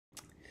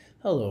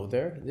Hello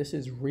there, this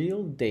is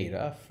real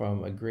data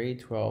from a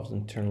grade 12's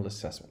internal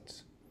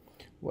assessment.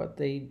 What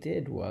they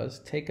did was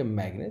take a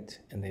magnet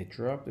and they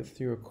dropped it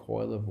through a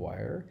coil of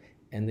wire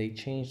and they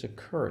changed the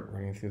current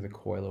running through the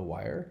coil of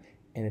wire,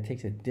 and it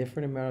takes a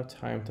different amount of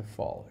time to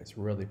fall. It's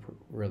really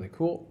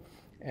cool.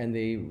 And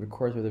they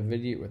record with a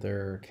video with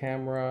their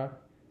camera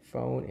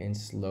phone in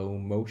slow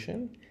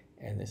motion,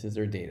 and this is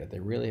their data.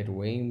 They really had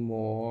way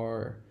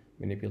more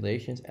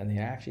manipulations, and they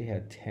actually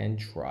had 10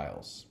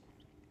 trials.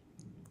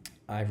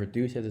 I've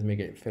reduced it to make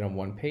it fit on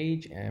one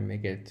page and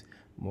make it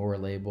more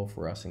relatable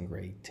for us in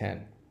grade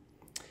 10.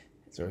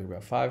 So we have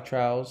about 5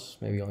 trials,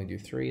 maybe only do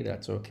 3,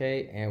 that's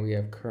okay. And we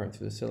have current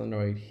through the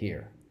solenoid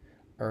here.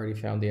 I already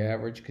found the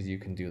average because you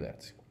can do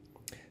that.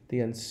 The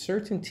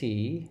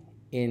uncertainty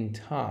in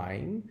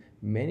time,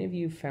 many of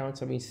you found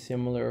something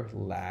similar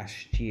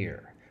last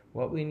year.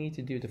 What we need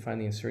to do to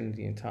find the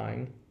uncertainty in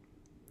time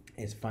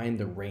is find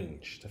the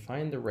range. To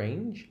find the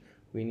range,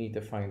 we need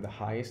to find the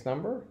highest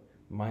number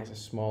minus the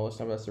smallest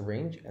number, that's the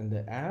range, and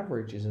the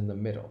average is in the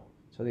middle.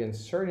 So the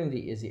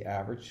uncertainty is the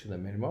average to the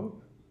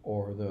minimum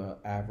or the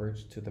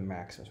average to the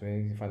maximum. So we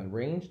need to find the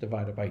range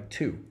divided by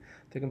 2.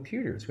 The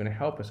computer is going to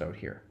help us out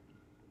here.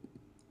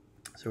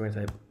 So we're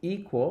going to type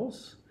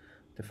equals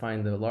to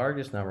find the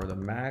largest number, the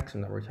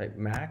maximum number. We type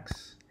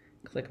max,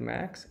 click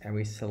max, and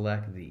we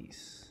select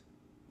these.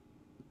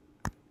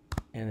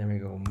 And then we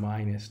go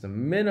minus the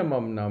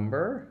minimum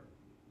number,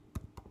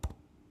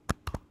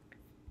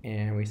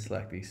 and we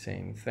select these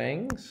same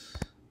things.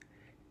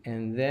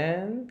 And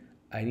then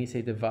I need to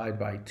say divide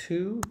by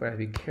 2, but I have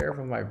to be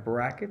careful with my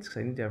brackets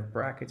because I need to have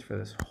brackets for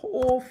this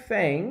whole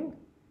thing.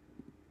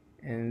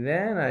 And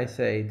then I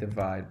say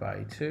divide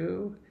by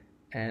 2,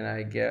 and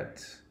I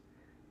get,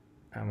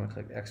 I'm going to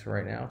click X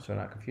right now so I'm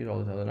not confused all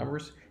those other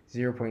numbers,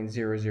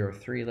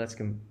 0.003. Let's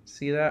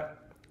see that.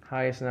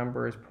 Highest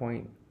number is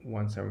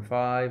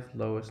 0.175,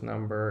 lowest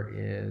number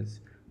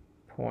is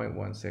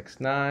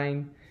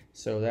 0.169.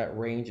 So that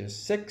range is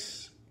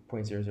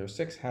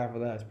 6.006, half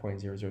of that is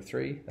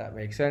 0.003. That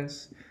makes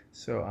sense.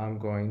 So I'm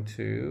going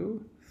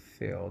to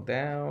fill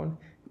down,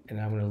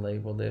 and I'm going to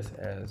label this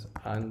as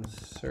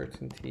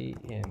uncertainty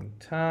in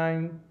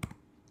time.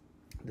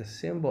 The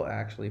symbol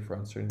actually for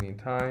uncertainty in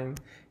time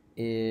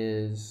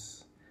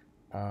is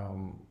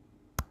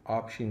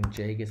option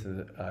J gets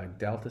a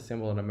delta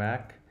symbol on a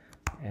Mac,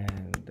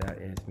 and that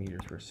is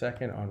meters per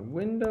second. On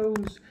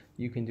Windows,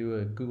 you can do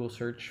a Google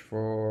search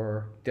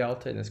for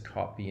delta and just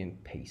copy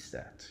and paste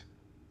that.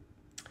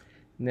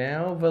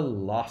 Now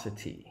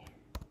velocity.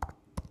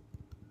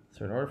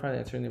 So in order to find the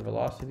uncertainty of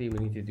velocity, we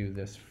need to do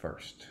this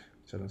first.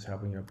 So that's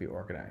helping you be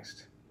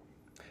organized.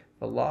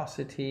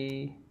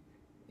 Velocity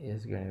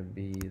is going to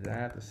be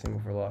that. The symbol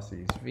for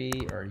velocity is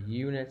V. Our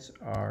units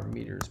are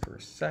meters per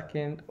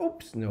second.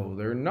 Oops, no,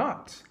 they're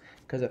not,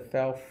 because it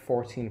fell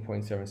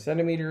 14.7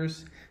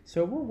 centimeters.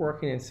 So we're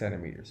working in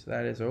centimeters.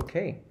 That is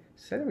okay.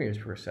 Centimeters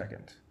per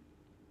second.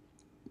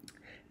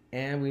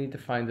 And we need to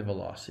find the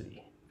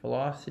velocity.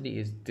 Velocity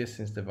is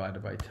distance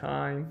divided by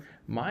time.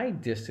 My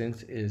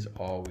distance is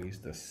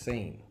always the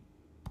same.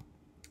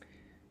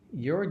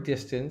 Your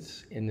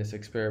distance in this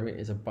experiment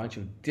is a bunch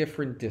of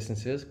different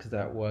distances because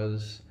that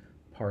was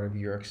part of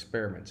your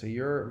experiment. So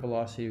your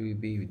velocity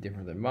would be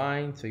different than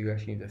mine. So you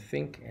actually need to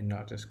think and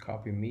not just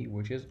copy me,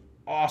 which is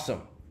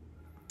awesome.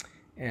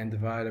 And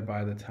divided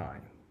by the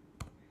time.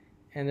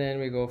 And then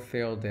we go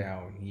fill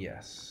down,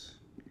 yes.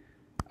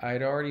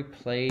 I'd already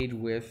played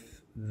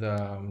with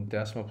the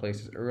decimal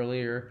places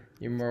earlier.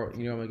 You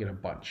normally get a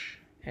bunch,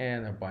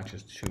 and a bunch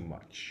is too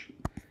much.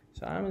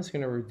 So I'm just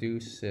going to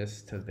reduce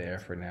this to there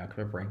for now because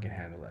my brain can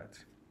handle that.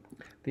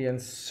 The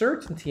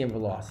uncertainty in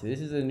velocity,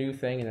 this is a new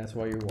thing, and that's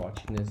why you're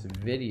watching this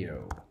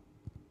video.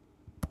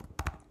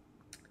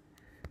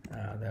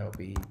 That will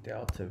be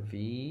delta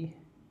V,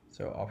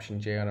 so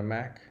option J on a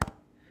Mac,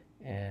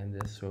 and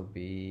this will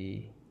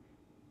be,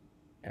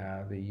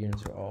 the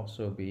units will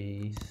also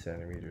be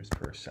centimeters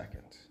per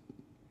second.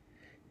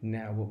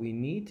 Now what we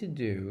need to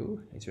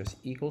do is just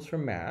equals for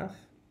math,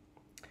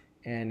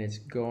 and it's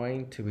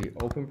going to be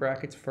open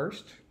brackets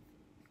first.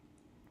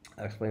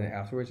 I'll explain it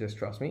afterwards, just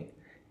trust me.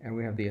 And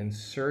we have the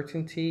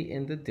uncertainty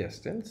in the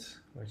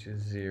distance, which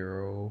is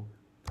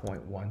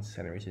 0.1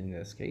 centimeters in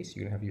this case.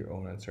 You can have your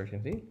own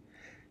uncertainty.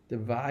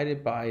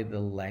 Divided by the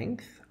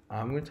length,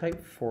 I'm going to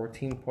type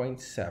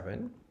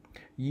 14.7.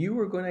 You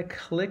are going to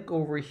click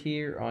over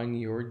here on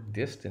your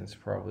distance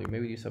probably,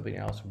 maybe do something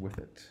else with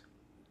it.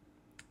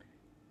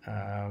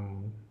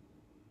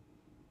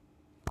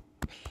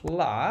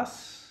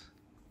 Plus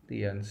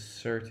the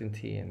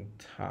uncertainty in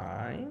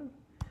time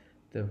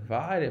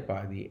divided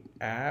by the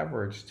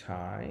average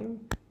time.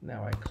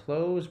 Now I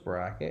close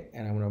bracket,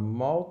 and I'm going to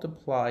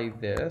multiply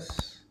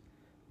this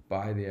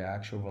by the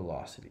actual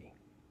velocity.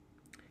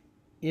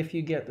 If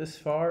you get this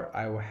far,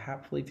 I will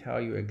happily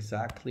tell you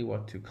exactly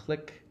what to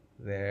click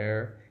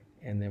there,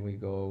 and then we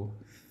go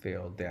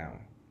fill down.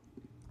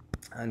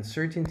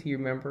 Uncertainty,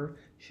 remember,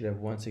 should have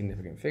one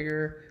significant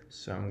figure,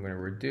 so I'm going to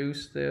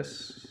reduce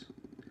this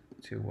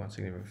to one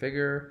significant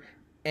figure.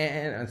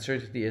 And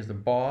uncertainty is the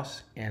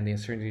boss, and the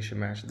uncertainty should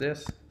match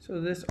this. So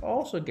this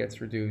also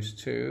gets reduced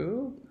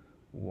to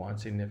one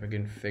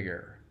significant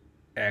figure.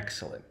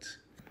 Excellent.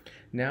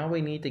 Now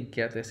we need to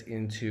get this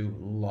into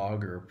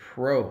Logger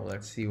Pro.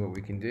 Let's see what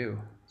we can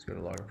do. Let's go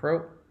to Logger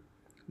Pro,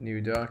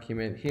 new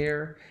document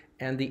here,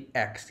 and the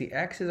x. The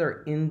x is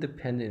our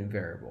independent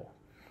variable.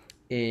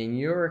 In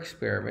your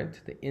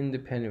experiment, the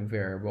independent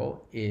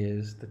variable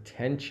is the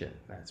tension.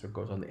 That's what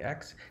goes on the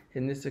x.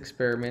 In this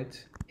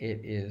experiment,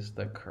 it is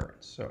the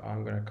current. So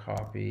I'm going to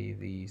copy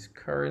these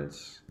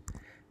currents,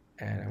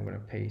 and I'm going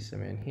to paste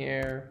them in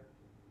here.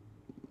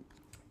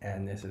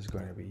 And this is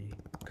going to be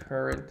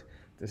current.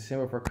 The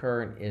symbol for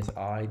current is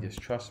I, just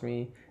trust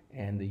me,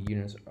 and the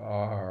units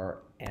are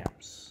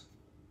amps.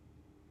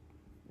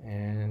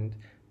 And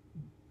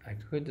I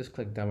could just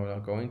click done, but I'm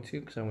not going to,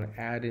 because I'm going to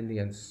add in the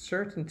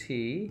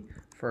uncertainty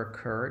for a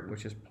current,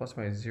 which is plus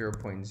minus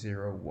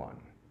 0.01.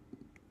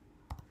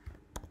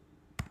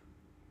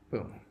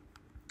 Boom.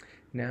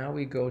 Now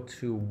we go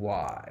to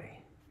y.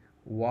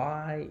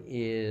 Y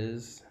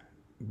is,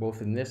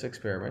 both in this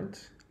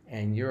experiment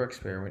and your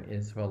experiment,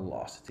 is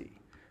velocity.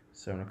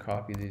 So I'm going to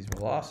copy these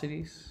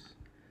velocities.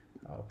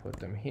 I'll put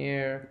them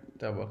here,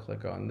 double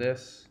click on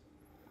this,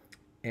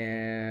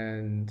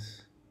 and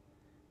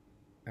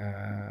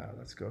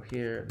let's go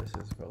here. This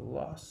is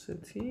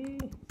velocity,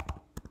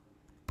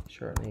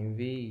 short name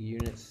V,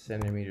 units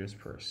centimeters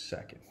per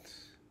second.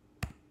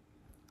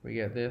 We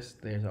get this,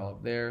 there's all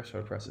up there, so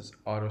I press this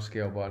auto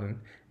scale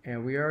button,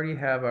 and we already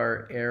have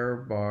our error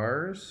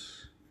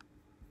bars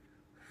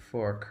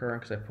for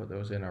current because I put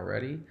those in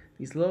already.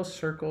 These little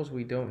circles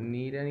we don't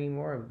need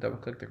anymore. I'll double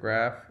click the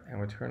graph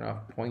and we turn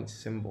off point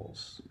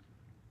symbols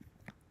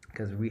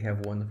because we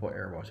have wonderful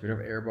error bars. If you don't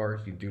have error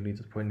bars, you do need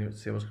to put in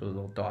symbols because the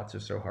little dots are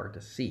so hard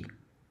to see.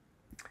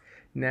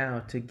 Now,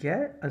 to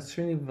get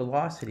uncertainty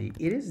velocity,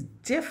 it is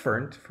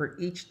different for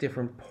each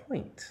different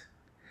point.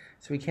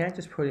 So we can't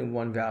just put in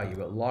one value,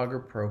 but Logger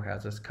Pro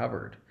has us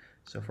covered.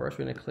 So first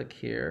we're going to click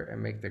here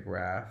and make the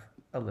graph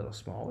a little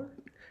smaller.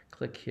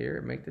 Click here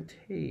and make the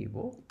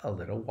table a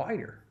little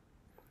wider.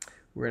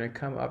 We're going to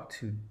come up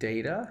to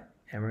data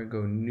and we're going to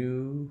go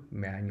new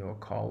manual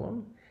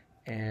column,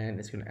 and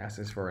it's going to ask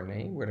us for a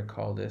name. We're going to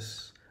call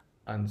this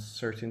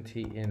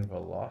uncertainty in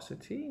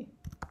velocity.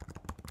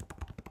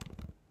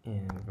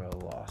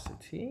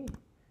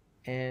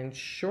 And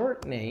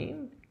short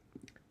name,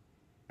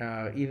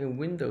 even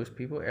Windows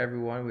people,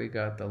 everyone, we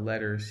got the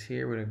letters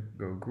here. We're going to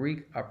go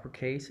Greek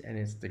uppercase, and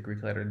it's the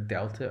Greek letter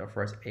delta,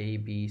 for us A,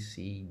 B,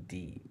 C,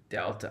 D,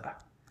 delta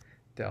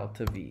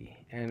V.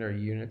 And our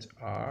units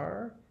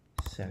are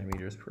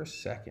centimeters per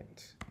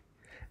second.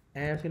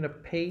 And I'm going to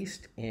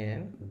paste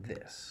in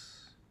this.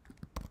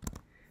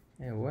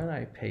 And when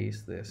I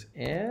paste this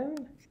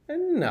in,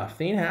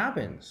 nothing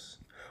happens.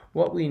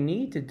 What we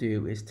need to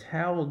do is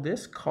tell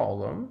this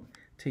column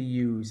to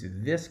use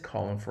this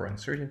column for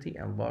uncertainty,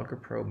 and Logger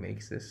Pro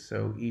makes this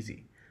so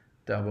easy.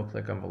 Double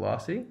click on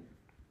velocity,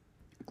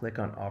 click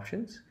on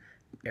options,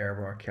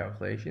 error bar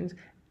calculations,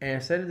 and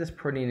instead of just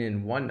putting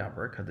in one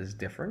number because it's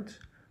different,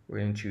 we're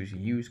going to choose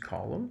use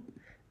column,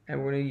 and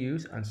we're going to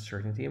use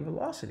uncertainty and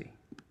velocity.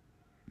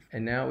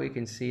 And now we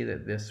can see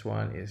that this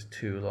one is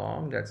too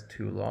long, that's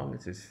too long,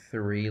 this is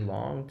 3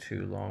 long,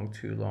 too long,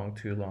 too long,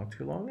 too long,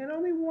 too long, and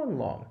only 1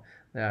 long.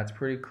 That's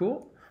pretty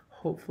cool.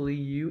 Hopefully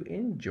you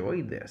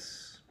enjoyed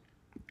this.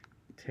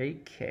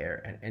 Take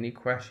care, and any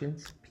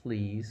questions,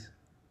 please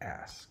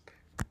ask.